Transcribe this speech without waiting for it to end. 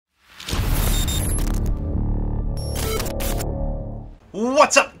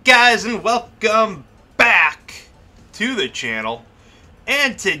What's up, guys, and welcome back to the channel.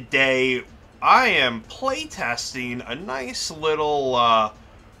 And today I am playtesting a nice little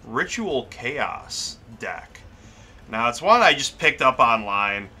Ritual Chaos deck. Now, it's one I just picked up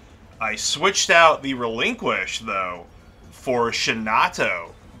online. I switched out the Relinquish, though, for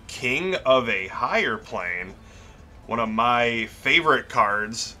Shinato, King of a Higher Plane, one of my favorite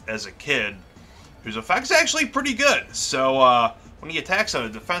cards as a kid, whose effect's actually pretty good. So, when he attacks a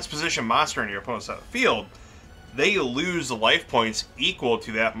defense position monster in your opponent's field, they lose life points equal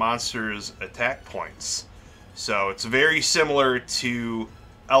to that monster's attack points. So it's very similar to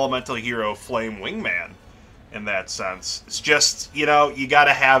Elemental Hero Flame Wingman in that sense. It's just, you know, you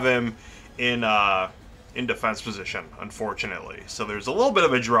gotta have him in defense position, unfortunately. So there's a little bit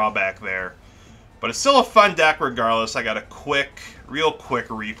of a drawback there. But it's still a fun deck regardless. I got a real quick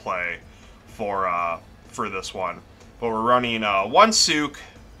replay for this one. But we're running 1 Sook,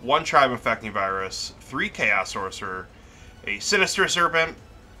 1 Tribe Infecting Virus, 3 Chaos Sorcerer, a Sinister Serpent,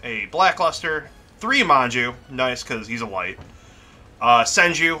 a Blackluster, 3 Manju, nice because he's a light.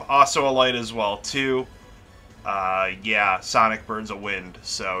 Senju, also a light as well too. Yeah, Sonic Birds of Wind,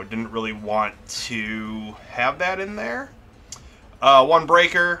 so didn't really want to have that in there. 1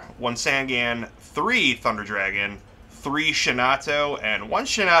 Breaker, 1 Sangan, 3 Thunder Dragon, 3 Shinato, and 1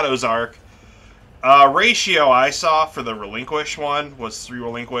 Shinato's Arc. Ratio I saw for the Relinquish one was 3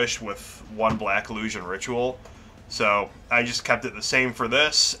 Relinquish with 1 Black Illusion Ritual. So I just kept it the same for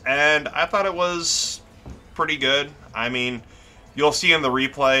this, and I thought it was pretty good. I mean, you'll see in the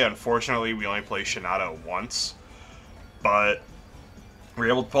replay, unfortunately, we only play Shinato once. But we're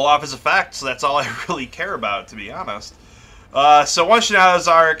able to pull off his effect, so that's all I really care about, to be honest. So 1 Shinato's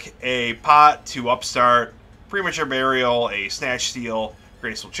Arc, a Pot, 2 Upstart, Premature Burial, a Snatch Steal,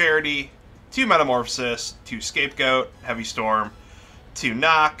 Graceful Charity, 2 Metamorphosis, 2 Scapegoat, Heavy Storm, 2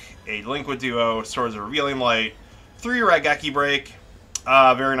 Knock, a Delinquent Duo, Swords of Revealing Light, 3 Raigeki Break,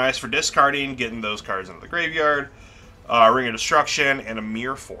 very nice for discarding, getting those cards into the graveyard, Ring of Destruction, and a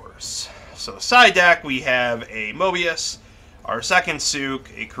Mirror Force. So the side deck, we have a Mobius, our second Sook,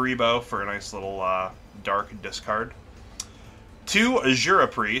 a Karibo for a nice little dark discard, 2 Azura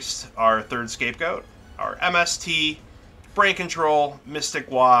Priest, our third Scapegoat, our MST, Brain Control,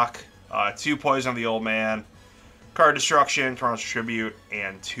 Mystic Walk, 2 Poison of the Old Man, Card Destruction, Toronto's Tribute,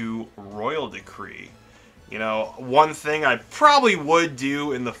 and 2 Royal Decree. You know, one thing I probably would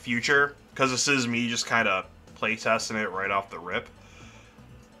do in the future, because this is me just kind of playtesting it right off the rip,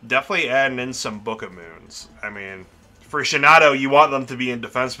 definitely adding in some Book of Moons. I mean, for Shinato, you want them to be in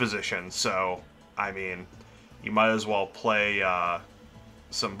defense position, so, I mean, you might as well play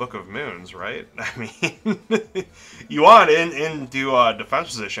some Book of Moons, right? I mean, you want into a defense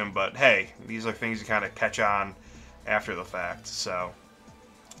position, but hey, these are things you kind of catch on after the fact. So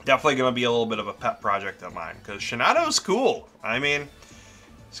definitely going to be a little bit of a pet project of mine, because Shinato's cool. I mean,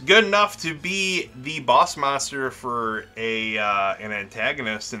 it's good enough to be the boss monster for an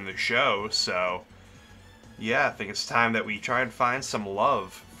antagonist in the show. So yeah, I think it's time that we try and find some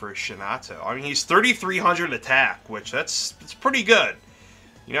love for Shinato. I mean, he's 3,300 attack, which it's pretty good.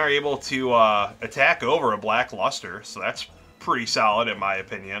 You know, are able to attack over a Black Luster, so that's pretty solid in my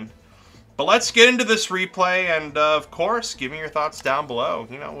opinion. But let's get into this replay, and of course, give me your thoughts down below.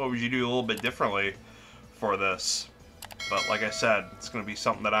 You know, what would you do a little bit differently for this? But like I said, it's going to be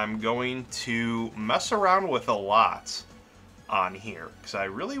something that I'm going to mess around with a lot on here, because I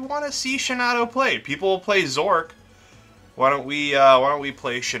really want to see Shinato played. People will play Zork. Why don't we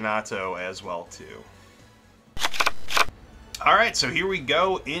play Shinato as well too? Alright, so here we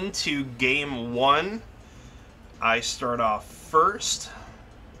go into game 1. I start off first.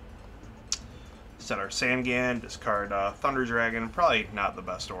 Set our Sangan, discard Thunder Dragon. Probably not the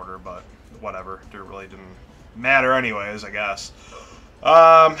best order, but whatever. It really didn't matter anyways, I guess.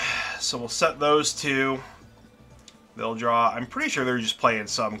 So we'll set those 2. They'll draw. I'm pretty sure they're just playing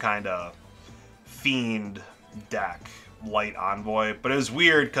some kind of Fiend deck, Light Envoy. But it was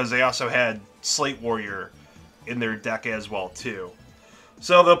weird because they also had Slate Warrior in their deck as well too.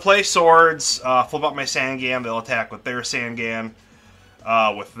 So they'll play swords, flip up my Sangan, they'll attack with their Sangan.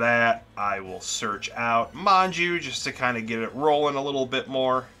 With that, I will search out Manju just to kind of get it rolling a little bit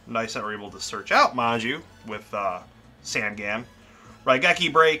more. Nice that we're able to search out Manju with Sangan.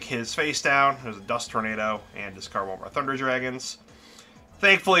 Raigeki Break his face down, there's a Dust Tornado, and discard 1 more Thunder Dragons.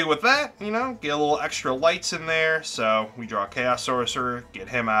 Thankfully with that, you know, get a little extra lights in there, so we draw Chaos Sorcerer, get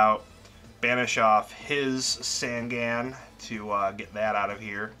him out. Banish off his Sangan to get that out of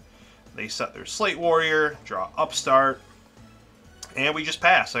here. They set their Slate Warrior, draw Upstart, and we just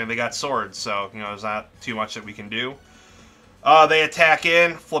pass. I mean, they got swords, so, you know, there's not too much that we can do. They attack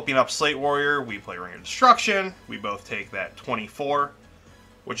in, flipping up Slate Warrior. We play Ring of Destruction. We both take that 24,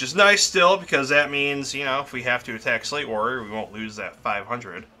 which is nice still because that means, you know, if we have to attack Slate Warrior, we won't lose that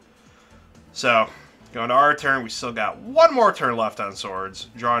 500. So, going to our turn, we still got one more turn left on swords.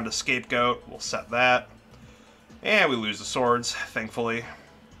 Draw into Scapegoat. We'll set that. And we lose the swords, thankfully.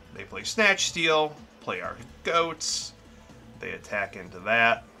 They play Snatch Steal, play our goats. They attack into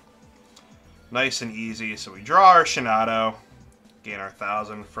that. Nice and easy. So we draw our Shinato, gain our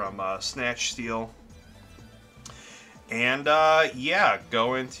 1,000 from Snatch Steal. And, yeah,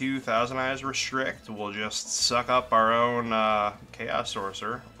 go into Thousand Eyes Restrict. We'll just suck up our own Chaos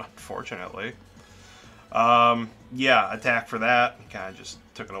Sorcerer, unfortunately. Yeah, attack for that. Kind of just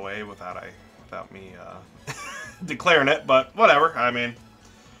took it away without me declaring it, but whatever. I mean,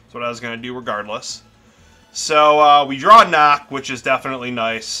 that's what I was going to do regardless. So we draw Knock, which is definitely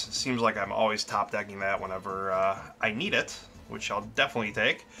nice. Seems like I'm always top decking that whenever I need it, which I'll definitely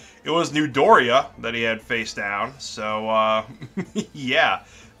take. It was New Doria that he had face down, so yeah,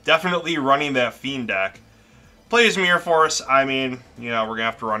 definitely running that Fiend deck. Plays Mirror Force. I mean, you know, we're going to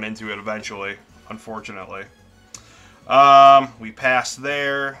have to run into it eventually, unfortunately. We pass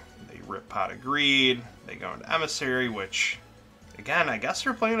there. They rip Pot of Greed. They go into Emissary, which, again, I guess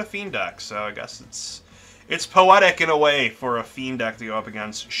they're playing a Fiend deck, so I guess it's poetic in a way for a Fiend deck to go up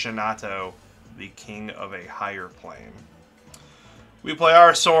against Shinato, the king of a higher plane. We play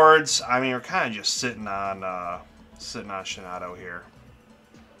our swords. I mean, we're kind of just sitting on Shinato here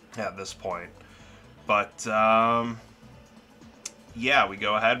at this point. But, yeah, we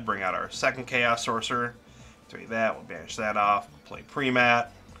go ahead, bring out our second Chaos Sorcerer. Do that, we'll banish that off, play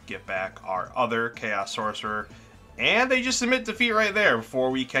Pre-Mat, get back our other Chaos Sorcerer, and they just submit defeat right there before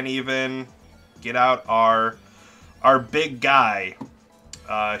we can even get out our big guy,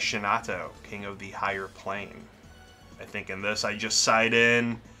 Shinato, king of the higher plane. I think in this I just side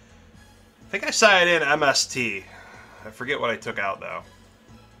in, I think I side in MST. I forget what I took out though,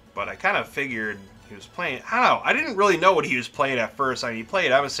 but I kind of figured he was playing, I don't know, I didn't really know what he was playing at first. I mean, he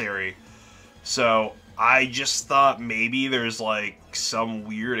played Emissary, so I just thought maybe there's like some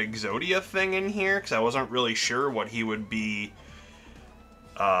weird Exodia thing in here, because I wasn't really sure what he would be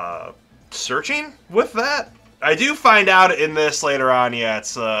searching with that. I do find out in this later on, yeah,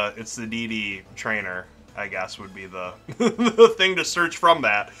 it's the DD trainer, I guess, would be the, the thing to search from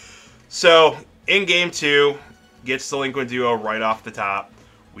that. So, in Game 2, gets Delinquent Duo right off the top.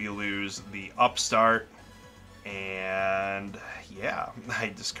 We lose the Upstart, and yeah, I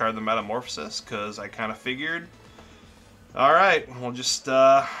discard the Metamorphosis because I kind of figured, alright, we'll just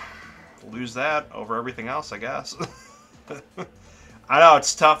lose that over everything else, I guess. I know,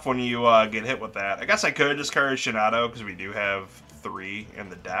 it's tough when you get hit with that. I guess I could discard Shinato because we do have 3 in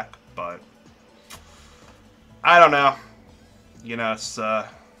the deck, but I don't know. You know, it's a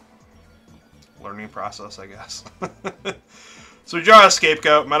learning process, I guess. So we draw a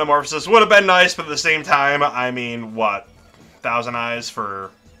Scapegoat. Metamorphosis would have been nice, but at the same time, I mean, what? 1,000 Eyes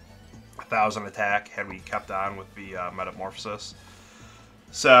for 1,000 attack had we kept on with the Metamorphosis.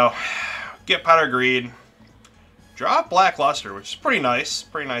 So, get Pot of Greed. Draw Black Luster, which is pretty nice.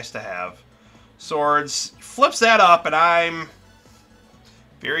 Pretty nice to have. Swords. Flips that up, and I'm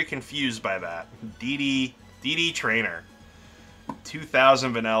very confused by that. DD Trainer.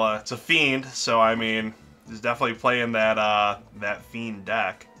 2,000 vanilla. It's a Fiend, so I mean, he's definitely playing that that Fiend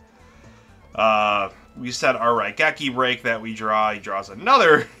deck. We set our Raigeki break that we draw. He draws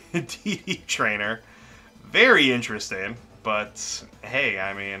another DD Trainer. Very interesting, but hey,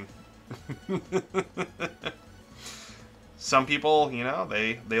 I mean, some people, you know,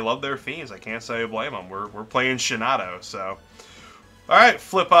 they love their Fiends. I can't say I blame them. We're playing Shinato, so. Alright,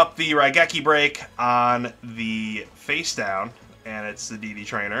 flip up the Raigeki break on the face down, and it's the DD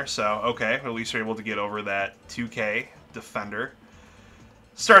Trainer, so okay, at least we're able to get over that 2k Defender.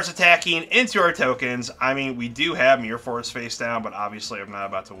 Starts attacking into our tokens. I mean, we do have Mirror Force face down, but obviously I'm not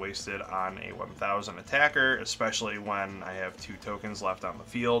about to waste it on a 1,000 attacker, especially when I have 2 tokens left on the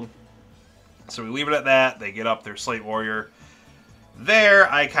field. So we leave it at that. They get up their Slate Warrior. There,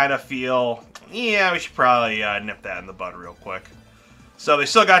 I kind of feel, yeah, we should probably nip that in the bud real quick. So they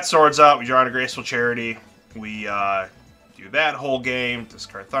still got swords up. We draw a Graceful Charity. We do that whole game.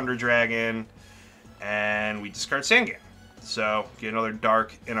 Discard Thunder Dragon. And we discard Sangam. So get another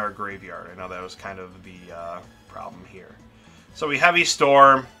Dark in our graveyard. I know that was kind of the problem here. So we Heavy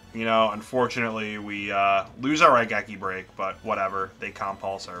Storm. You know, unfortunately, we lose our Raigeki break, but whatever. They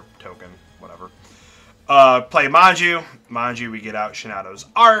compulse our token. Whatever. Play Manju. Manju, we get out Shinato's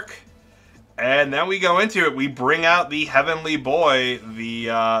Arc. And then we go into it. We bring out the Heavenly Boy,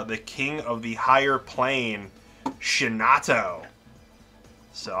 the king of the higher plane, Shinato.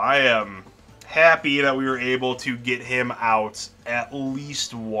 So I am happy that we were able to get him out at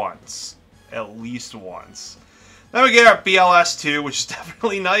least once. At least once. Then we get our BLS 2, which is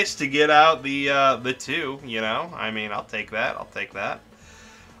definitely nice to get out the 2, you know? I mean, I'll take that. I'll take that.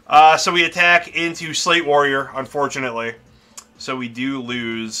 So we attack into Slate Warrior, unfortunately. So we do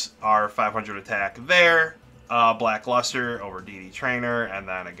lose our 500 attack there. Black Luster over DD Trainer, and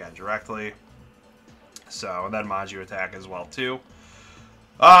then again directly. So, and then Manju attack as well, too.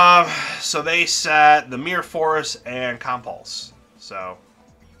 So they set the Mirror Force and Compulse. So,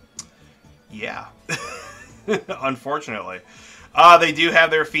 yeah. Unfortunately. They do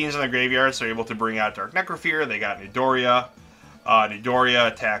have their Fiends in the graveyard, so they're able to bring out Dark Necrofear. They got Nidoria.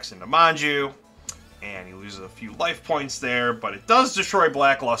 Nidoria attacks into Manju, and he loses a few life points there, but it does destroy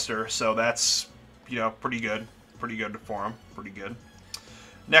Black Luster, so that's, you know, pretty good. Pretty good for him. Pretty good.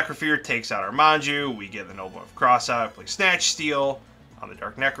 Necrofear takes out our Manju. We get the Nova of Cross out. Play Snatch Steal on the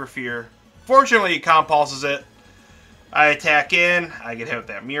Dark Necrofear. Fortunately, he compulses it. I attack in. I get hit with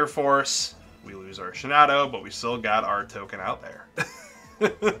that Mirror Force. We lose our Shinato, but we still got our token out there.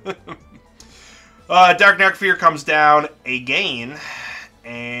 Dark Necrofear comes down again.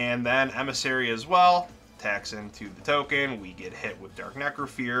 And then Emissary as well. Attacks into the token. We get hit with Dark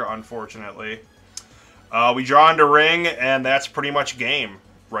Necrofear, unfortunately. We draw into Ring, and that's pretty much game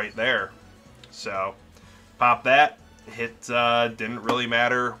right there. So, pop that. Hit didn't really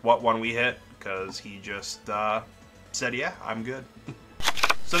matter what one we hit, because he just said, yeah, I'm good.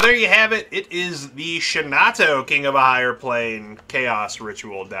 So there you have it. It is the Shinato King of a Higher Plane Chaos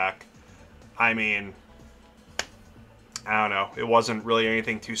Ritual deck. I mean, I don't know. It wasn't really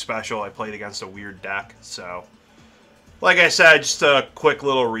anything too special. I played against a weird deck, so... Like I said, just a quick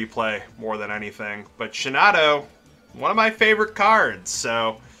little replay more than anything. But Shinato, one of my favorite cards,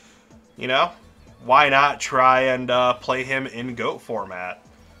 so, you know, why not try and play him in GOAT format?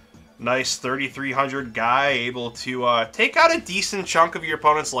 Nice 3,300 guy, able to take out a decent chunk of your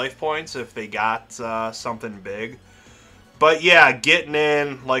opponent's life points if they got something big. But yeah, getting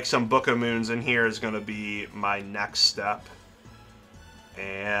in like some Book of Moons in here is going to be my next step.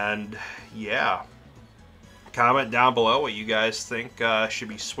 And yeah. Comment down below what you guys think should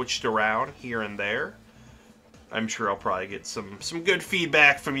be switched around here and there. I'm sure I'll probably get some good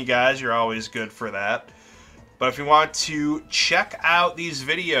feedback from you guys. You're always good for that. But if you want to check out these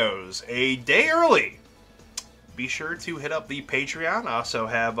videos a day early, be sure to hit up the Patreon. I also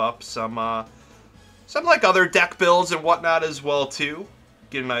have up some like other deck builds and whatnot as well too.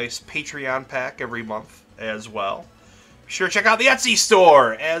 Get a nice Patreon pack every month as well. Be sure to check out the Etsy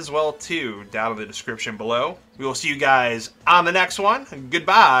store as well too, down in the description below. We will see you guys on the next one.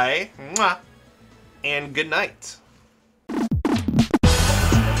 Goodbye, mwah, and good night.